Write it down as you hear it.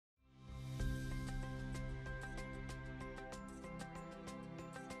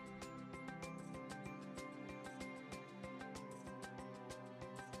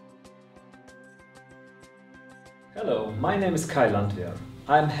Hello, my name is Kai Landwehr.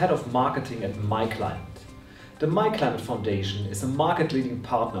 I am head of marketing at MyClimate. The MyClimate Foundation is a market-leading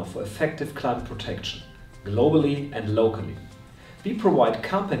partner for effective climate protection, globally and locally. We provide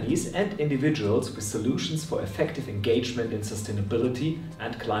companies and individuals with solutions for effective engagement in sustainability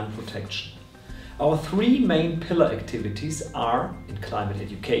and climate protection. Our three main pillar activities are in climate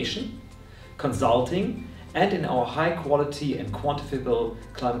education, consulting, and in our high-quality and quantifiable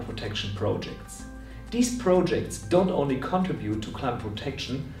climate protection projects. These projects don't only contribute to climate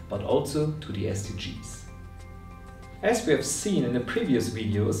protection, but also to the SDGs. As we have seen in the previous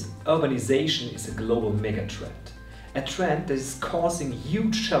videos, urbanization is a global megatrend. A trend that is causing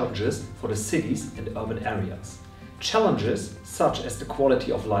huge challenges for the cities and urban areas. Challenges such as the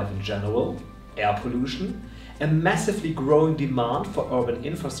quality of life in general, air pollution, a massively growing demand for urban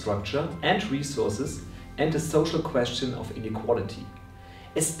infrastructure and resources, and the social question of inequality.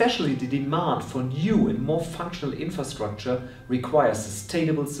 Especially the demand for new and more functional infrastructure requires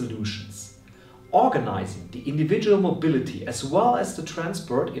sustainable solutions. Organizing the individual mobility as well as the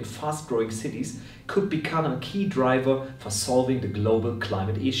transport in fast-growing cities could become a key driver for solving the global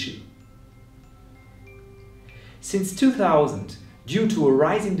climate issue. Since 2000, due to a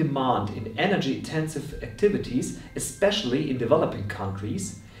rising demand in energy-intensive activities, especially in developing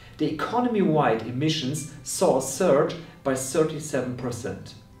countries, the economy-wide emissions saw a surge by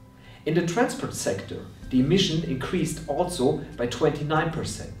 37%. In the transport sector, the emission increased also by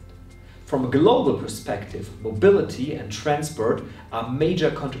 29%. From a global perspective, mobility and transport are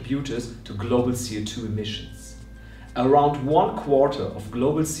major contributors to global CO2 emissions. Around 1/4 of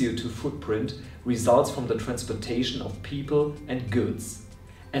global CO2 footprint results from the transportation of people and goods,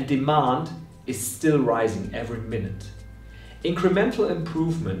 and demand is still rising every minute. Incremental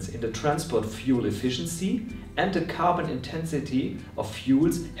improvements in the transport fuel efficiency and the carbon intensity of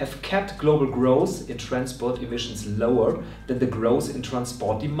fuels have kept global growth in transport emissions lower than the growth in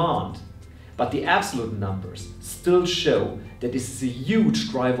transport demand. But the absolute numbers still show that this is a huge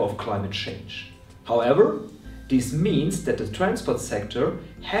driver of climate change. However, this means that the transport sector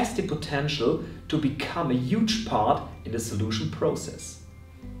has the potential to become a huge part in the solution process.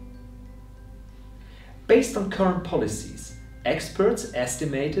 Based on current policies, experts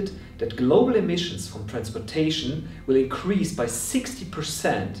estimated that global emissions from transportation will increase by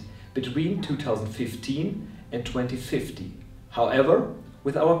 60% between 2015 and 2050. However,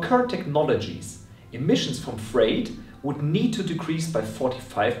 with our current technologies, emissions from freight would need to decrease by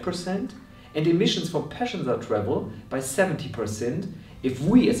 45% and emissions from passenger travel by 70% if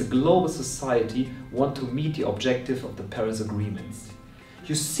we as a global society want to meet the objective of the Paris Agreements.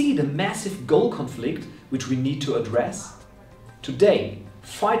 You see the massive goal conflict which we need to address? Today,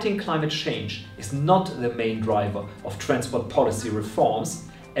 fighting climate change is not the main driver of transport policy reforms,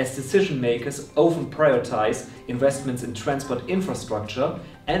 as decision makers often prioritize investments in transport infrastructure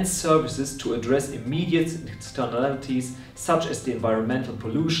and services to address immediate externalities such as the environmental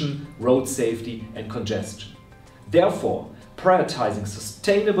pollution, road safety and congestion. Therefore, prioritizing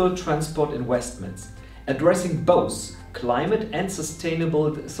sustainable transport investments, addressing both climate and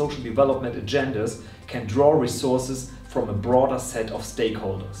sustainable social development agendas can draw resources from a broader set of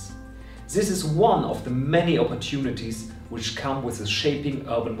stakeholders. This is one of the many opportunities which come with shaping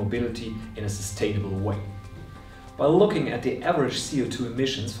urban mobility in a sustainable way. By looking at the average CO2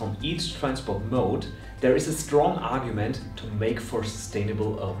 emissions from each transport mode, there is a strong argument to make for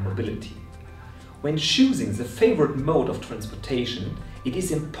sustainable urban mobility. When choosing the favorite mode of transportation, it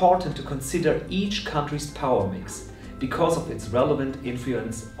is important to consider each country's power mix because of its relevant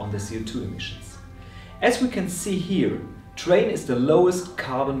influence on the CO2 emissions. As we can see here, train is the lowest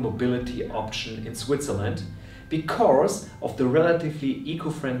carbon mobility option in Switzerland because of the relatively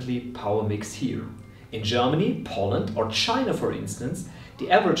eco-friendly power mix here. In Germany, Poland or China, for instance, the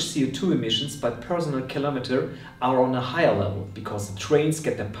average CO2 emissions by personal kilometer are on a higher level because the trains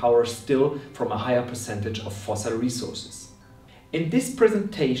get their power still from a higher percentage of fossil resources. In this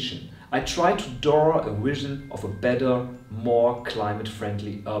presentation, I try to draw a vision of a better, more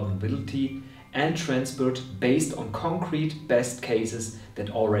climate-friendly urban mobility and transport based on concrete best cases that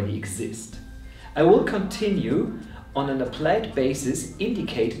already exist. I will continue on an applied basis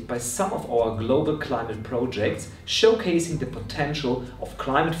indicated by some of our global climate projects showcasing the potential of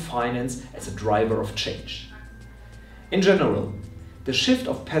climate finance as a driver of change. In general, the shift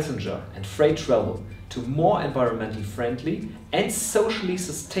of passenger and freight travel to more environmentally friendly and socially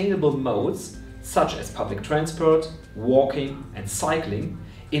sustainable modes such as public transport, walking and cycling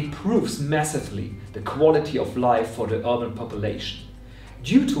improves massively the quality of life for the urban population.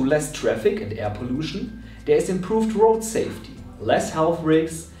 Due to less traffic and air pollution, there is improved road safety, less health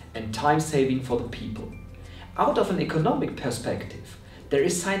risks and time saving for the people. Out of an economic perspective, there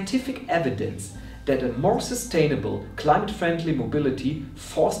is scientific evidence that a more sustainable, climate-friendly mobility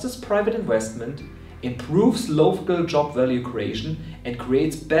fosters private investment, improves local job value creation and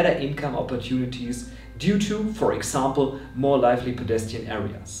creates better income opportunities due to, for example, more lively pedestrian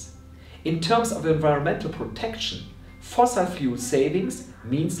areas. In terms of environmental protection, fossil fuel savings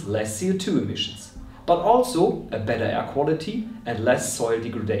means less CO2 emissions, but also a better air quality and less soil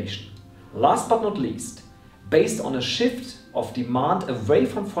degradation. Last but not least, based on a shift of demand away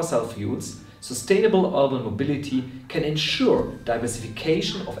from fossil fuels, sustainable urban mobility can ensure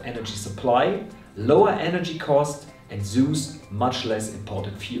diversification of energy supply, lower energy cost and use much less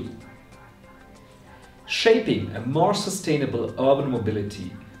imported fuel. Shaping a more sustainable urban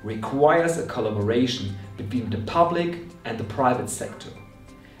mobility requires a collaboration between the public and the private sector.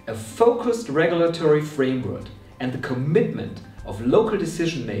 A focused regulatory framework and the commitment of local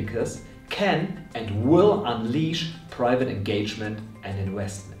decision makers can and will unleash private engagement and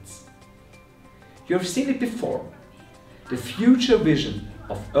investments. You have seen it before. The future vision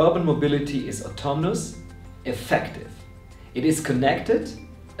of urban mobility is autonomous, effective. It is connected,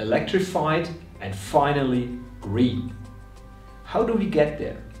 electrified and finally green. How do we get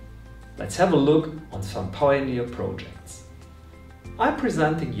there? Let's have a look on some pioneer projects. I'm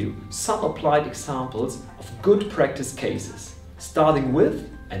presenting you some applied examples of good practice cases, starting with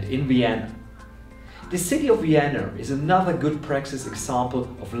and in Vienna. The city of Vienna is another good practice example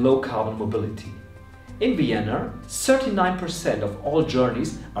of low carbon mobility. In Vienna, 39% of all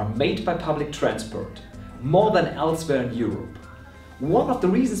journeys are made by public transport, more than elsewhere in Europe. One of the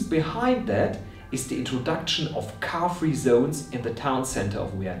reasons behind that is the introduction of car-free zones in the town center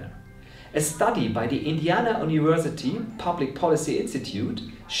of Vienna. A study by the Indiana University Public Policy Institute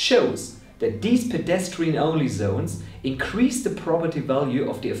shows that these pedestrian-only zones increase the property value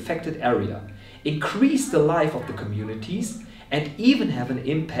of the affected area, increase the life of the communities, and even have an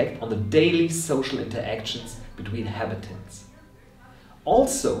impact on the daily social interactions between inhabitants.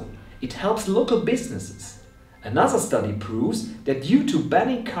 Also, it helps local businesses. Another study proves that due to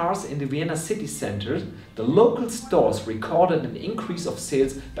banning cars in the Vienna city center, the local stores recorded an increase of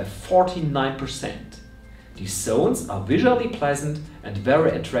sales by 49%. These zones are visually pleasant and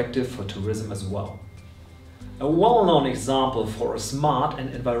very attractive for tourism as well. A well-known example for a smart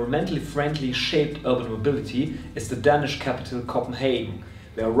and environmentally friendly shaped urban mobility is the Danish capital Copenhagen,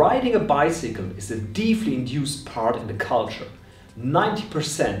 where riding a bicycle is a deeply induced part in the culture.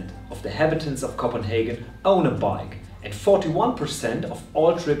 90% of the inhabitants of Copenhagen own a bike and 41% of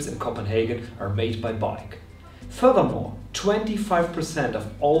all trips in Copenhagen are made by bike. Furthermore, 25% of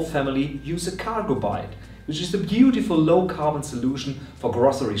all families use a cargo bike, which is a beautiful low-carbon solution for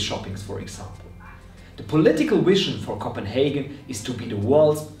grocery shopping, for example. The political vision for Copenhagen is to be the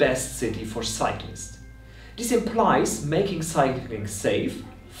world's best city for cyclists. This implies making cycling safe,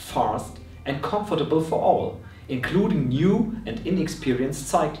 fast and comfortable for all, including new and inexperienced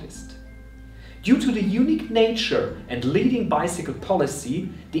cyclists. Due to the unique nature and leading bicycle policy,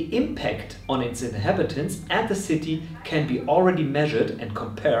 the impact on its inhabitants and the city can be already measured and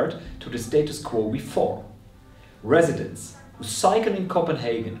compared to the status quo before. Residents who cycle in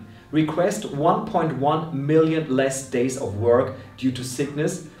Copenhagen request 1.1 million less days of work due to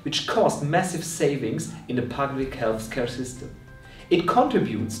sickness, which caused massive savings in the public healthcare system. It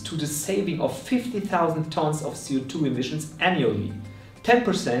contributes to the saving of 50,000 tons of CO2 emissions annually,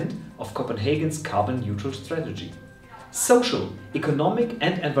 10% of Copenhagen's carbon neutral strategy. Social, economic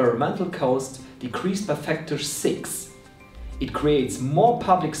and environmental costs decreased by factor 6. It creates more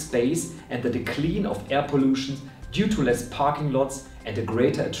public space and the decline of air pollution due to less parking lots and a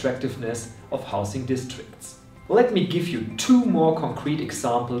greater attractiveness of housing districts. Let me give you two more concrete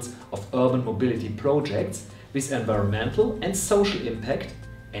examples of urban mobility projects with environmental and social impact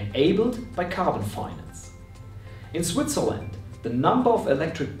enabled by carbon finance. In Switzerland, the number of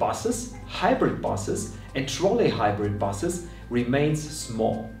electric buses, hybrid buses and trolley hybrid buses remains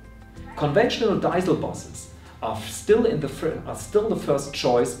small. Conventional diesel buses are still the first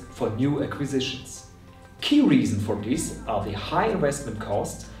choice for new acquisitions. Key reason for this are the high investment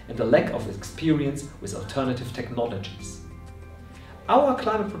costs and the lack of experience with alternative technologies. Our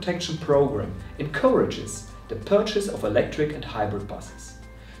climate protection program encourages the purchase of electric and hybrid buses.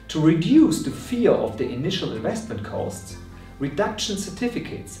 To reduce the fear of the initial investment costs, reduction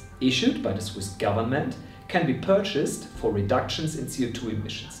certificates issued by the Swiss government can be purchased for reductions in CO2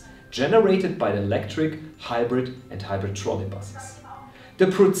 emissions generated by the electric, hybrid and hybrid trolley buses. The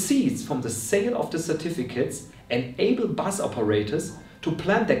proceeds from the sale of the certificates enable bus operators to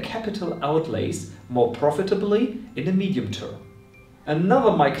plan their capital outlays more profitably in the medium term. Another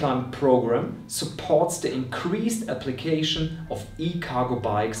MyClimate program supports the increased application of e-cargo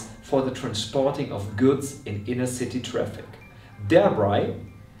bikes for the transporting of goods in inner city traffic, thereby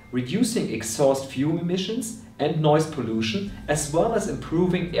reducing exhaust fuel emissions and noise pollution, as well as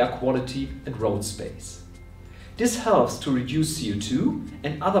improving air quality and road space. This helps to reduce CO2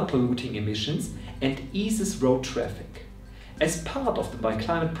 and other polluting emissions and eases road traffic. As part of the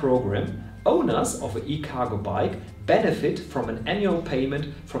MyClimate program, owners of an e-cargo bike benefit from an annual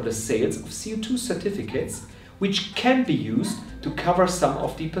payment from the sales of CO2 certificates, which can be used to cover some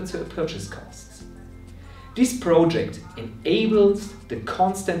of the purchase costs. This project enables the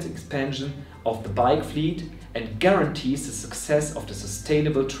constant expansion of the bike fleet and guarantees the success of the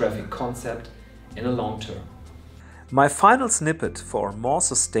sustainable traffic concept in the long term. My final snippet for more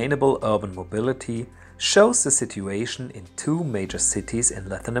sustainable urban mobility shows the situation in two major cities in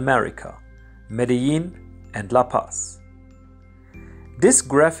Latin America, Medellin and La Paz. This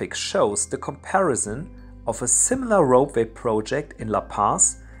graphic shows the comparison of a similar roadway project in La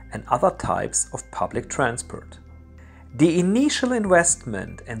Paz and other types of public transport. The initial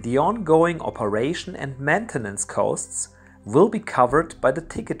investment and the ongoing operation and maintenance costs will be covered by the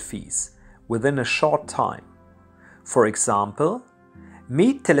ticket fees within a short time. For example,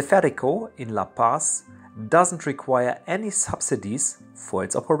 Mi Teleférico in La Paz doesn't require any subsidies for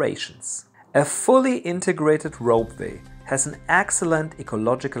its operations. A fully integrated roadway has an excellent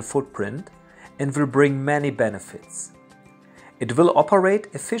ecological footprint and will bring many benefits. It will operate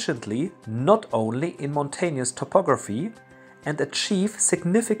efficiently not only in mountainous topography and achieve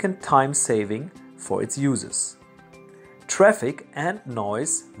significant time saving for its users. Traffic and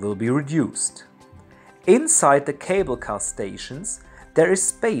noise will be reduced. Inside the cable car stations, there is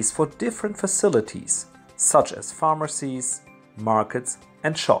space for different facilities, such as pharmacies, markets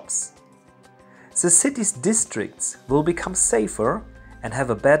and shops. The city's districts will become safer and have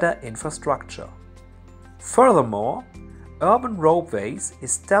a better infrastructure. Furthermore, urban roadways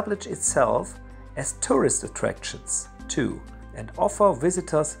establish itself as tourist attractions too and offer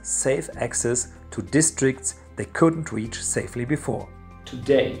visitors safe access to districts they couldn't reach safely before.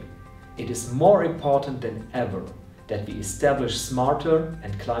 Today, it is more important than ever that we establish smarter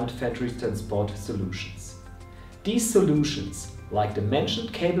and climate-friendly transport solutions. These solutions, like the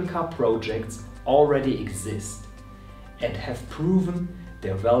mentioned cable car projects, already exist and have proven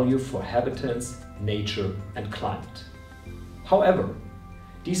their value for habitats, nature and climate. However,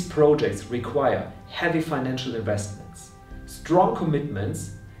 these projects require heavy financial investments, strong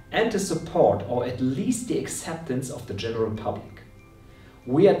commitments and the support or at least the acceptance of the general public.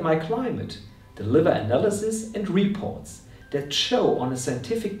 We at MyClimate deliver analysis and reports that show on a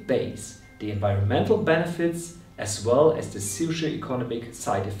scientific base the environmental benefits as well as the socio-economic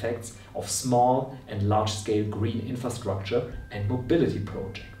side effects of small and large-scale green infrastructure and mobility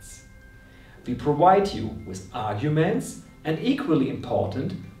projects. We provide you with arguments and, equally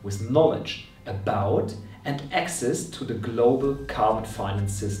important, with knowledge about and access to the global carbon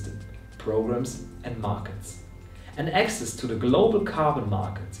finance system, programs and markets. And access to the global carbon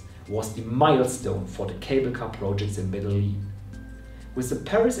market was the milestone for the cable car projects in Medellin. With the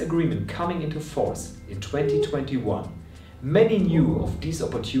Paris Agreement coming into force in 2021, many new of these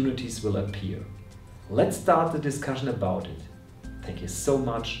opportunities will appear. Let's start the discussion about it. Thank you so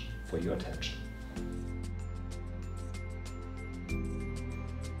much for your attention.